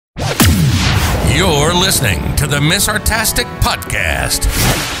You're listening to the Ms Artastic Podcast,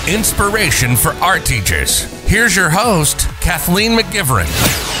 inspiration for art teachers. Here's your host, Kathleen McGivern.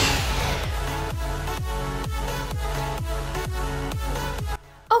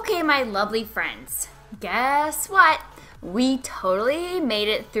 Okay, my lovely friends, guess what? We totally made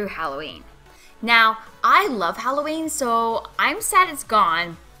it through Halloween. Now, I love Halloween, so I'm sad it's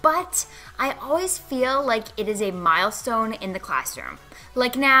gone, but I always feel like it is a milestone in the classroom.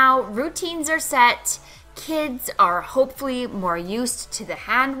 Like now, routines are set, kids are hopefully more used to the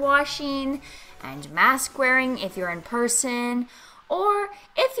hand washing and mask wearing if you're in person, or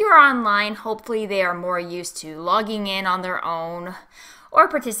if you're online, hopefully they are more used to logging in on their own or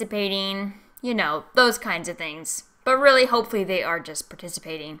participating, you know, those kinds of things. But really, hopefully they are just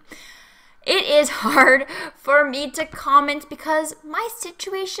participating. It is hard for me to comment because my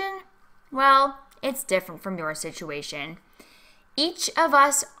situation, well, it's different from your situation. Each of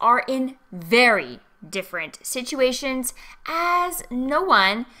us are in very different situations as no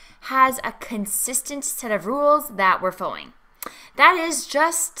one has a consistent set of rules that we're following. That is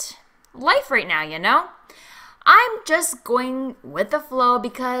just life right now, you know? I'm just going with the flow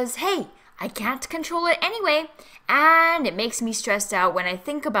because, hey, I can't control it anyway, and it makes me stressed out when I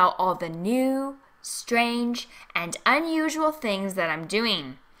think about all the new, strange, and unusual things that I'm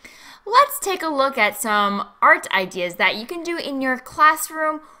doing. Let's take a look at some art ideas that you can do in your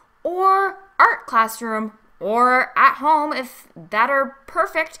classroom or art classroom or at home if that are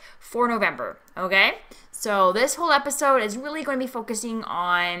perfect for November, okay? So this whole episode is really going to be focusing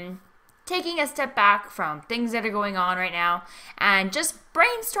on taking a step back from things that are going on right now and just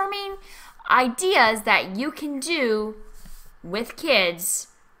brainstorming ideas that you can do with kids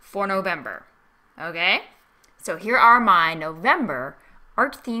for November, okay? So here are my November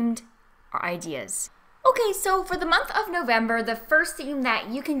art-themed ideas. Okay, so for the month of November, the first thing that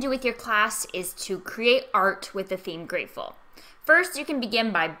you can do with your class is to create art with the theme grateful. First, you can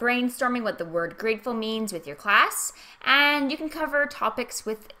begin by brainstorming what the word grateful means with your class, and you can cover topics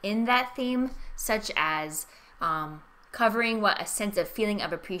within that theme, such as covering what a sense of feeling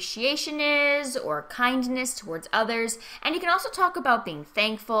of appreciation is or kindness towards others. And you can also talk about being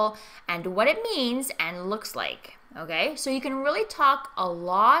thankful and what it means and looks like, okay? So you can really talk a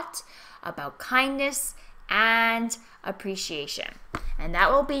lot about kindness and appreciation. And that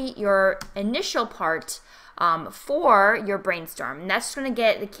will be your initial part for your brainstorm. And that's just going to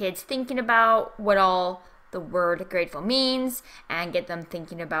get the kids thinking about what all the word grateful means and get them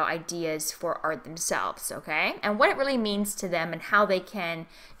thinking about ideas for art themselves, okay? And what it really means to them and how they can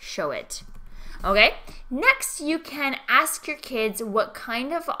show it, okay? Next, you can ask your kids what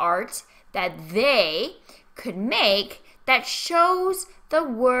kind of art that they could make that shows the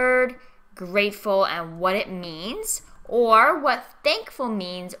word grateful and what it means, or what thankful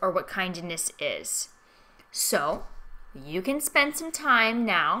means, or what kindness is. So, you can spend some time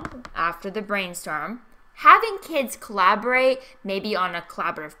now, after the brainstorm, having kids collaborate, maybe on a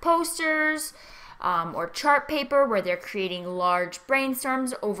collaborative posters or chart paper where they're creating large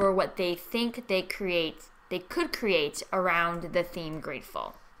brainstorms over what they think they could create around the theme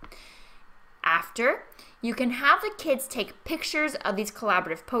grateful. After, you can have the kids take pictures of these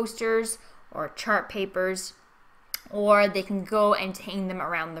collaborative posters or chart papers, or they can go and hang them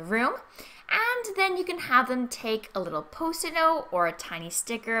around the room. And then you can have them take a little post-it note or a tiny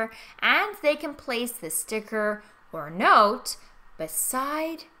sticker, and they can place the sticker or note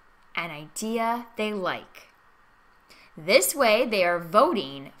beside an idea they like. This way, they are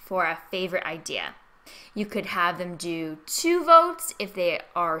voting for a favorite idea. You could have them do 2 votes if they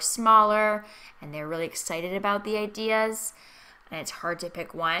are smaller and they're really excited about the ideas and it's hard to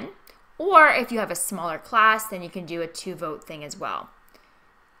pick one. Or if you have a smaller class, then you can do a 2-vote thing as well.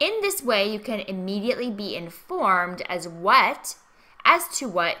 In this way, you can immediately be informed as to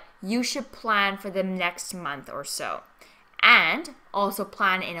what you should plan for the next month or so. And also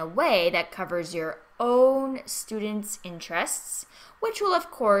plan in a way that covers your own students' interests, which will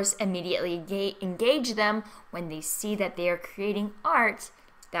of course immediately engage them when they see that they are creating art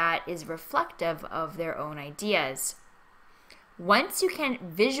that is reflective of their own ideas. Once you can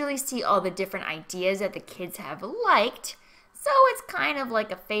visually see all the different ideas that the kids have liked, so it's kind of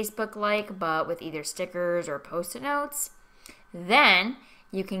like a Facebook like, but with either stickers or post-it notes, then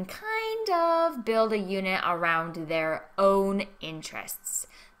you can kind of build a unit around their own interests.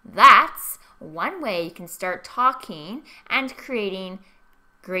 That's one way you can start talking and creating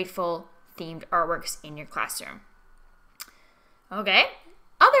grateful themed artworks in your classroom. Okay?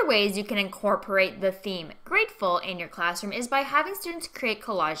 Other ways you can incorporate the theme grateful in your classroom is by having students create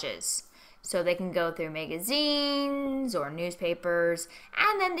collages. So they can go through magazines or newspapers,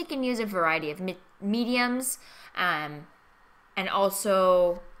 and then they can use a variety of mediums, and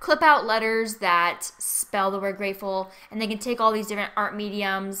also clip out letters that spell the word grateful. And they can take all these different art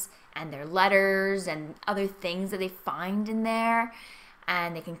mediums and their letters and other things that they find in there,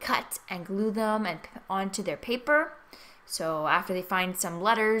 and they can cut and glue them and onto their paper. So after they find some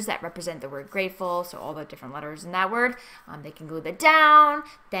letters that represent the word grateful, so all the different letters in that word, they can glue that down.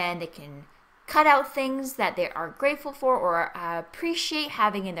 Then they can cut out things that they are grateful for or appreciate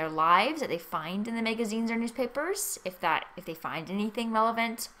having in their lives that they find in the magazines or newspapers, if they find anything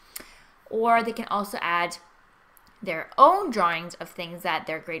relevant. Or they can also add their own drawings of things that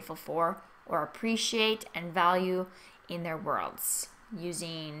they're grateful for or appreciate and value in their worlds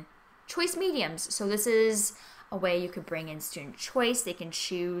using choice mediums. So this is a way you could bring in student choice. They can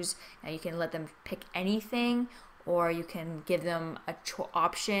choose. Now you can let them pick anything, or you can give them a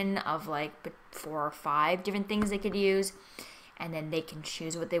option of like 4 or 5 different things they could use, and then they can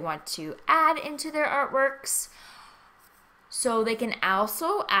choose what they want to add into their artworks. So they can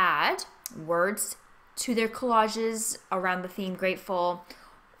also add words to their collages around the theme grateful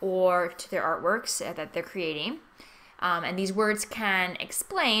or to their artworks that they're creating. And these words can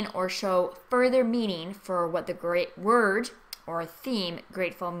explain or show further meaning for what the great word or theme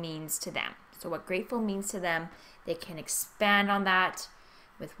grateful means to them. So what grateful means to them, they can expand on that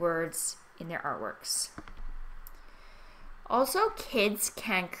with words in their artworks. Also, kids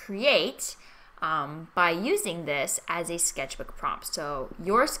can create by using this as a sketchbook prompt. So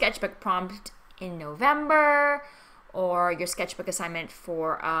your sketchbook prompt in November, or your sketchbook assignment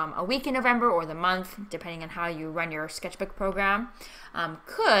for a week in November or the month, depending on how you run your sketchbook program,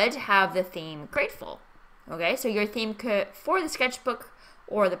 could have the theme grateful. Okay, so your theme for the sketchbook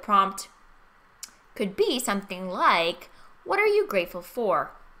or the prompt could be something like, what are you grateful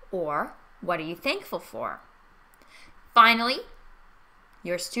for? Or what are you thankful for? Finally,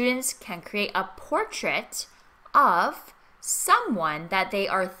 your students can create a portrait of someone that they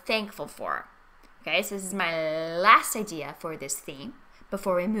are thankful for. Okay, so this is my last idea for this theme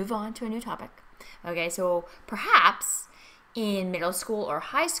before we move on to a new topic. Okay, so perhaps in middle school or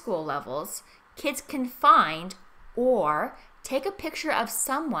high school levels, kids can find or take a picture of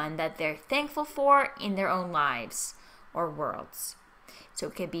someone that they're thankful for in their own lives or worlds. So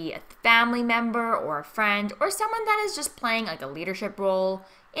it could be a family member or a friend or someone that is just playing like a leadership role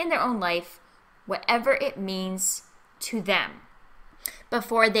in their own life, whatever it means to them.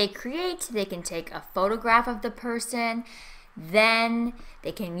 Before they create, they can take a photograph of the person. Then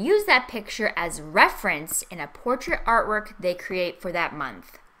they can use that picture as reference in a portrait artwork they create for that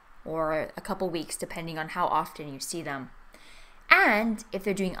month or a couple weeks, depending on how often you see them. And if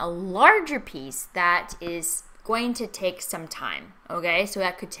they're doing a larger piece, that is going to take some time. Okay, so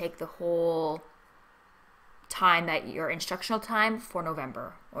that could take the whole time, that your instructional time for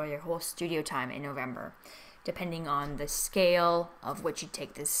November or your whole studio time in November, depending on the scale of which you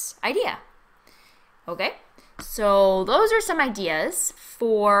take this idea. Okay, so those are some ideas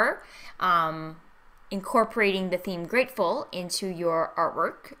for incorporating the theme grateful into your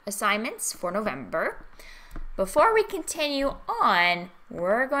artwork assignments for November. Before we continue on,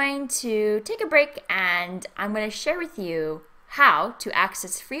 we're going to take a break, and I'm going to share with you how to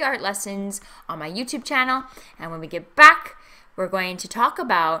access free art lessons on my YouTube channel. And when we get back, we're going to talk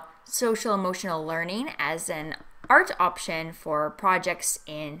about social emotional learning as an art option for projects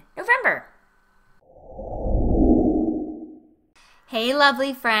in November. Hey,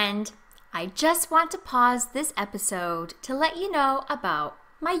 lovely friend. I just want to pause this episode to let you know about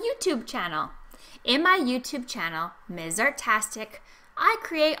my YouTube channel. In my YouTube channel, Ms Artastic, I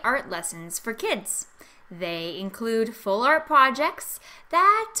create art lessons for kids. They include full art projects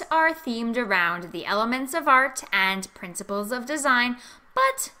that are themed around the elements of art and principles of design,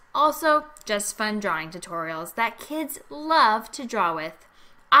 but also just fun drawing tutorials that kids love to draw with.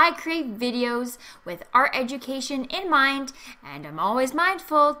 I create videos with art education in mind, and I'm always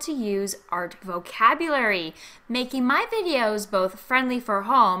mindful to use art vocabulary, making my videos both friendly for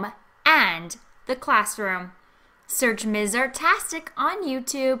home and the classroom. Search Ms Artastic on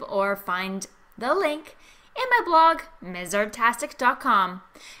YouTube or find the link in my blog, msartastic.com.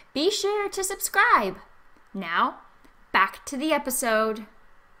 Be sure to subscribe. Now, back to the episode.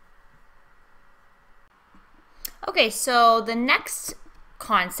 Okay, so the next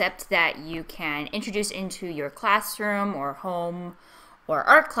concept that you can introduce into your classroom or home or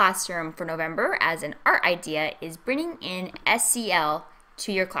art classroom for November as an art idea is bringing in SEL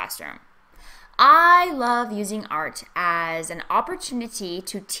to your classroom. I love using art as an opportunity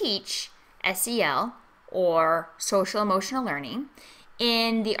to teach SEL or social emotional learning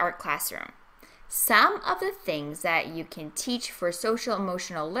in the art classroom. Some of the things that you can teach for social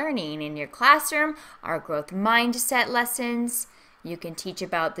emotional learning in your classroom are growth mindset lessons. You can teach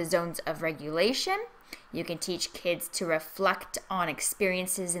about the zones of regulation. You can teach kids to reflect on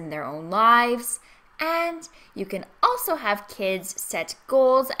experiences in their own lives. And you can also have kids set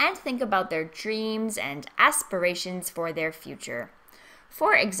goals and think about their dreams and aspirations for their future.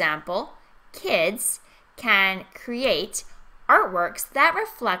 For example, kids can create artworks that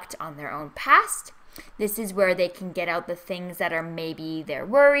reflect on their own past. This is where they can get out the things that are maybe their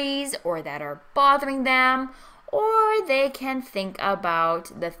worries or that are bothering them, or they can think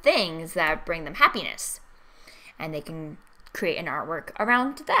about the things that bring them happiness, and they can create an artwork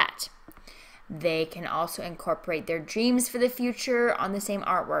around that. They can also incorporate their dreams for the future on the same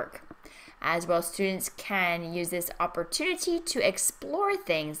artwork. As well, students can use this opportunity to explore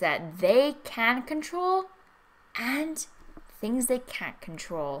things that they can control and things they can't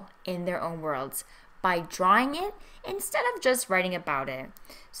control in their own worlds by drawing it instead of just writing about it.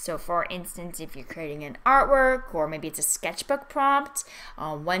 So for instance, if you're creating an artwork, or maybe it's a sketchbook prompt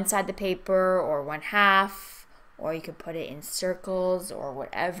on one side of the paper or one half, or you could put it in circles or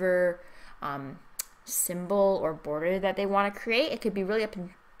whatever symbol or border that they want to create. It could be really up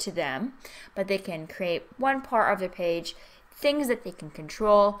to them, but they can create one part of their page, things that they can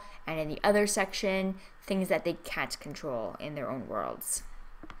control, and in the other section, things that they can't control in their own worlds.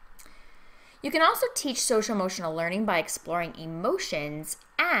 You can also teach social emotional learning by exploring emotions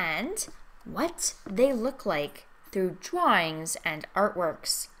and what they look like through drawings and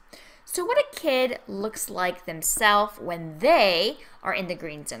artworks. So what a kid looks like themselves when they are in the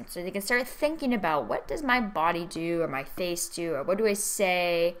green zone. So they can start thinking about, what does my body do or my face do, or what do I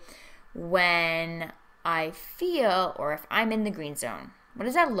say when I feel or if I'm in the green zone? What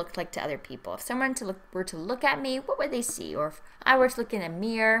does that look like to other people? If someone were to look at me, what would they see? Or if I were to look in a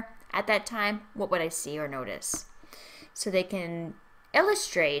mirror at that time, what would I see or notice? So they can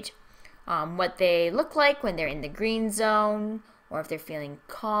illustrate what they look like when they're in the green zone, or if they're feeling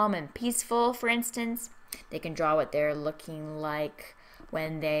calm and peaceful, for instance. They can draw what they're looking like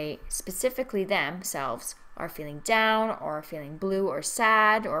when they, specifically themselves, are feeling down or feeling blue or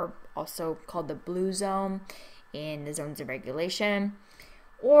sad, or also called the blue zone in the zones of regulation.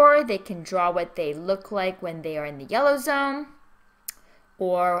 Or they can draw what they look like when they are in the yellow zone,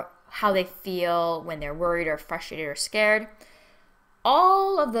 or how they feel when they're worried or frustrated or scared.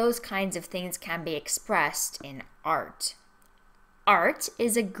 All of those kinds of things can be expressed in art. Art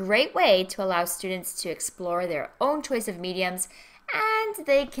is a great way to allow students to explore their own choice of mediums, and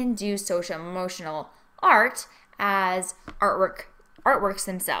they can do social emotional art as artworks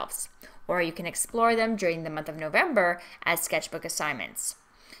themselves, or you can explore them during the month of November as sketchbook assignments.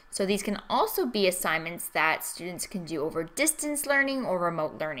 So these can also be assignments that students can do over distance learning or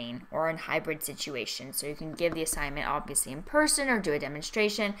remote learning, or in hybrid situations. So you can give the assignment obviously in person or do a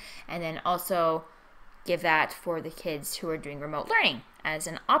demonstration, and then also give that for the kids who are doing remote learning as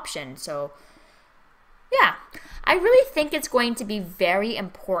an option. So yeah, I really think it's going to be very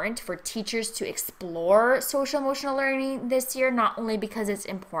important for teachers to explore social emotional learning this year, not only because it's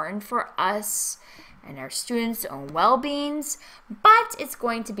important for us and our students' own well-beings, but it's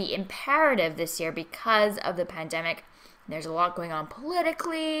going to be imperative this year because of the pandemic. There's a lot going on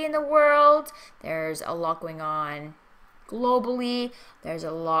politically in the world. There's a lot going on globally. There's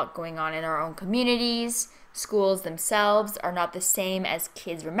a lot going on in our own communities. Schools themselves are not the same as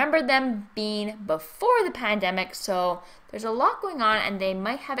kids remember them being before the pandemic. So there's a lot going on, and they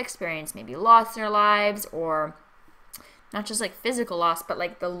might have experienced maybe loss in their lives, or not just like physical loss, but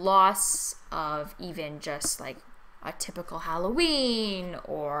like the loss of even just like a typical Halloween,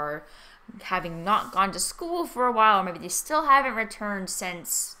 or having not gone to school for a while, or maybe they still haven't returned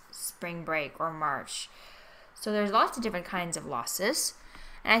since spring break or March. So there's lots of different kinds of losses.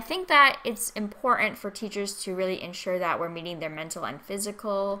 And I think that it's important for teachers to really ensure that we're meeting their mental and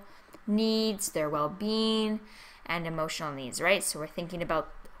physical needs, their well-being, and emotional needs, right? So we're thinking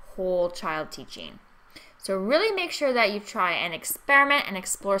about whole child teaching. So really make sure that you try and experiment and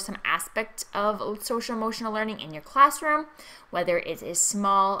explore some aspect of social emotional learning in your classroom, whether it is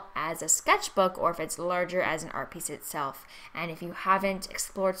small as a sketchbook or if it's larger as an art piece itself. And if you haven't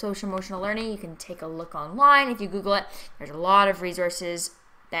explored social emotional learning, you can take a look online. If you Google it, there's a lot of resources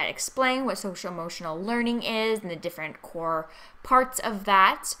that explain what social emotional learning is and the different core parts of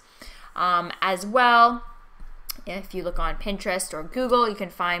that. As well, if you look on Pinterest or Google, you can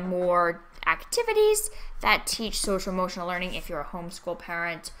find more activities that teach social emotional learning if you're a homeschool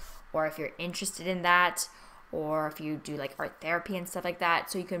parent, or if you're interested in that, or if you do like art therapy and stuff like that.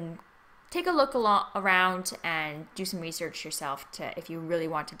 So you can take a look around and do some research yourself if you really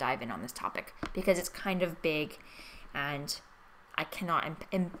want to dive in on this topic, because it's kind of big and I cannot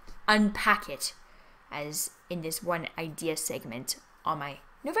unpack it as in this one idea segment on my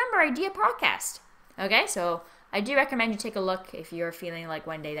November Idea podcast. Okay, so I do recommend you take a look if you're feeling like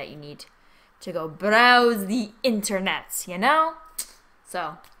one day that you need to go browse the internets,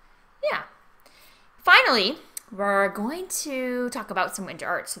 So, yeah. Finally, we're going to talk about some winter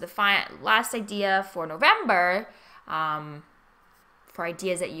art. So the last idea for November, for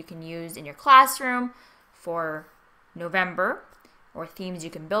ideas that you can use in your classroom for November, or themes you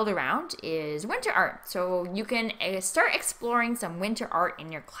can build around, is winter art. So you can start exploring some winter art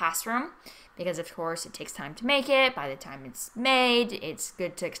in your classroom, because of course it takes time to make it. By the time it's made, it's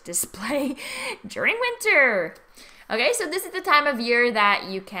good to display during winter. Okay, so this is the time of year that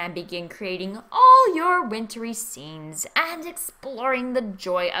you can begin creating all your wintry scenes and exploring the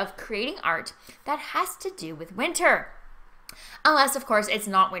joy of creating art that has to do with winter. Unless, of course, it's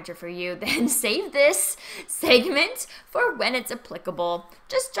not winter for you, then save this segment for when it's applicable.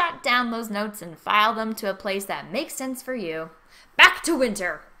 Just jot down those notes and file them to a place that makes sense for you. Back to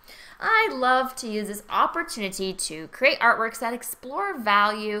winter. I love to use this opportunity to create artworks that explore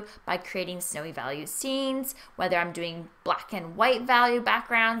value by creating snowy value scenes, whether I'm doing black and white value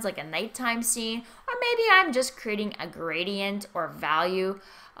backgrounds like a nighttime scene, or maybe I'm just creating a gradient or value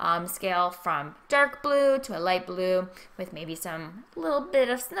scale from dark blue to a light blue with maybe some little bit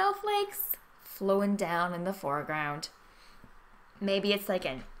of snowflakes flowing down in the foreground. Maybe it's like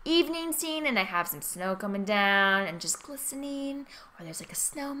an evening scene and I have some snow coming down and just glistening, or there's like a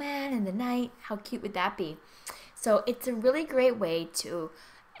snowman in the night. How cute would that be? So it's a really great way to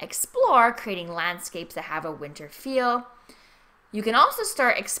explore creating landscapes that have a winter feel. You can also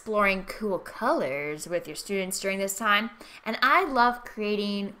start exploring cool colors with your students during this time. And I love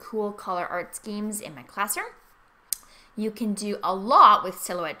creating cool color art schemes in my classroom. You can do a lot with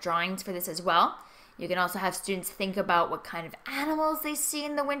silhouette drawings for this as well. You can also have students think about what kind of animals they see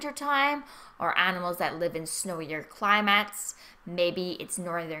in the wintertime, or animals that live in snowier climates. Maybe it's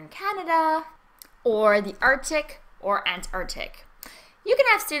northern Canada, or the Arctic, or Antarctic. You can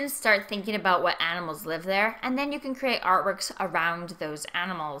have students start thinking about what animals live there, and then you can create artworks around those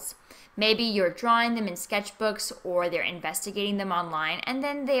animals. Maybe you're drawing them in sketchbooks, or they're investigating them online, and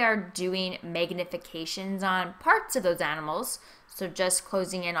then they are doing magnifications on parts of those animals. So just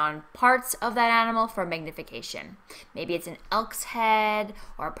closing in on parts of that animal for magnification. Maybe it's an elk's head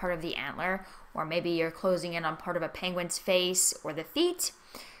or a part of the antler, or maybe you're closing in on part of a penguin's face or the feet.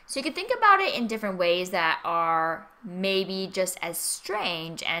 So you can think about it in different ways that are maybe just as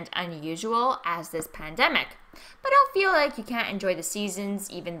strange and unusual as this pandemic. But don't feel like you can't enjoy the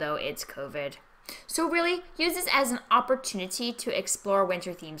seasons even though it's COVID. So really use this as an opportunity to explore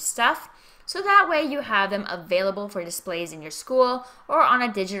winter themed stuff. So that way you have them available for displays in your school or on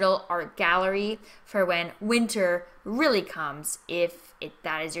a digital art gallery for when winter really comes, if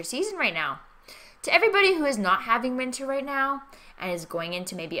that is your season right now. To everybody who is not having winter right now and is going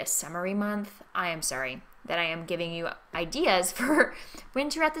into maybe a summery month, I am sorry that I am giving you ideas for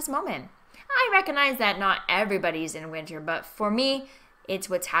winter at this moment. I recognize that not everybody's in winter, but for me, it's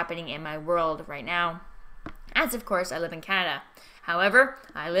what's happening in my world right now. As of course, I live in Canada. However,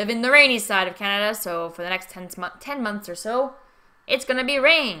 I live in the rainy side of Canada, so for the next 10 months or so, it's going to be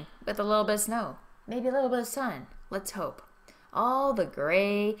rain with a little bit of snow. Maybe a little bit of sun. Let's hope. All the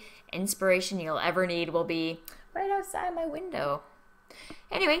gray inspiration you'll ever need will be right outside my window.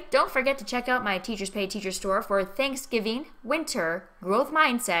 Anyway, don't forget to check out my Teachers Pay Teacher store for Thanksgiving, winter, growth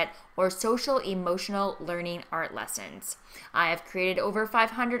mindset, or social emotional learning art lessons. I have created over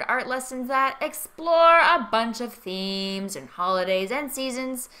 500 art lessons that explore a bunch of themes and holidays and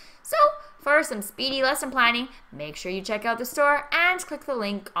seasons. So, for some speedy lesson planning, make sure you check out the store and click the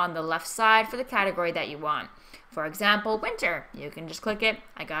link on the left side for the category that you want. For example, winter. You can just click it.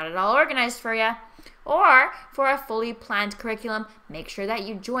 I got it all organized for you. Or for a fully planned curriculum, make sure that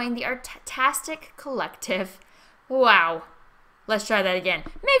you join the Artastic Collective. Wow. Let's try that again.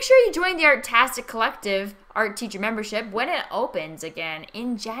 Make sure you join the Artastic Collective art teacher membership when it opens again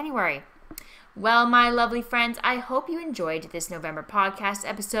in January. Well, my lovely friends, I hope you enjoyed this November podcast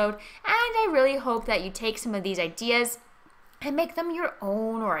episode, and I really hope that you take some of these ideas and make them your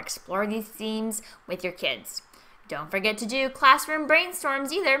own or explore these themes with your kids. Don't forget to do classroom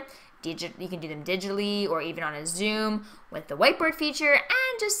brainstorms either. You can do them digitally or even on a Zoom with the whiteboard feature,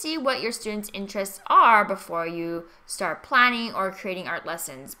 and just see what your students' interests are before you start planning or creating art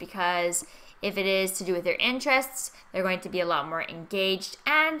lessons, because if it is to do with their interests, they're going to be a lot more engaged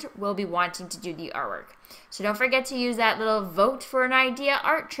and will be wanting to do the artwork. So don't forget to use that little vote for an idea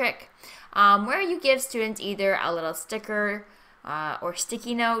art trick. where you give students either a little sticker or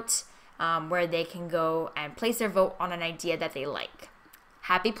sticky note where they can go and place their vote on an idea that they like.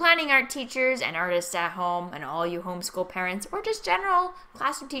 Happy planning, art teachers and artists at home, and all you homeschool parents or just general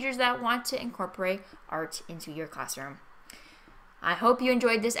classroom teachers that want to incorporate art into your classroom. I hope you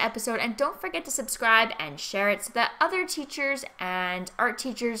enjoyed this episode, and don't forget to subscribe and share it so that other teachers and art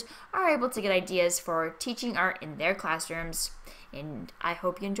teachers are able to get ideas for teaching art in their classrooms. And I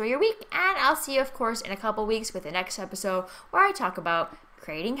hope you enjoy your week, and I'll see you, of course, in a couple weeks with the next episode where I talk about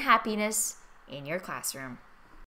creating happiness in your classroom.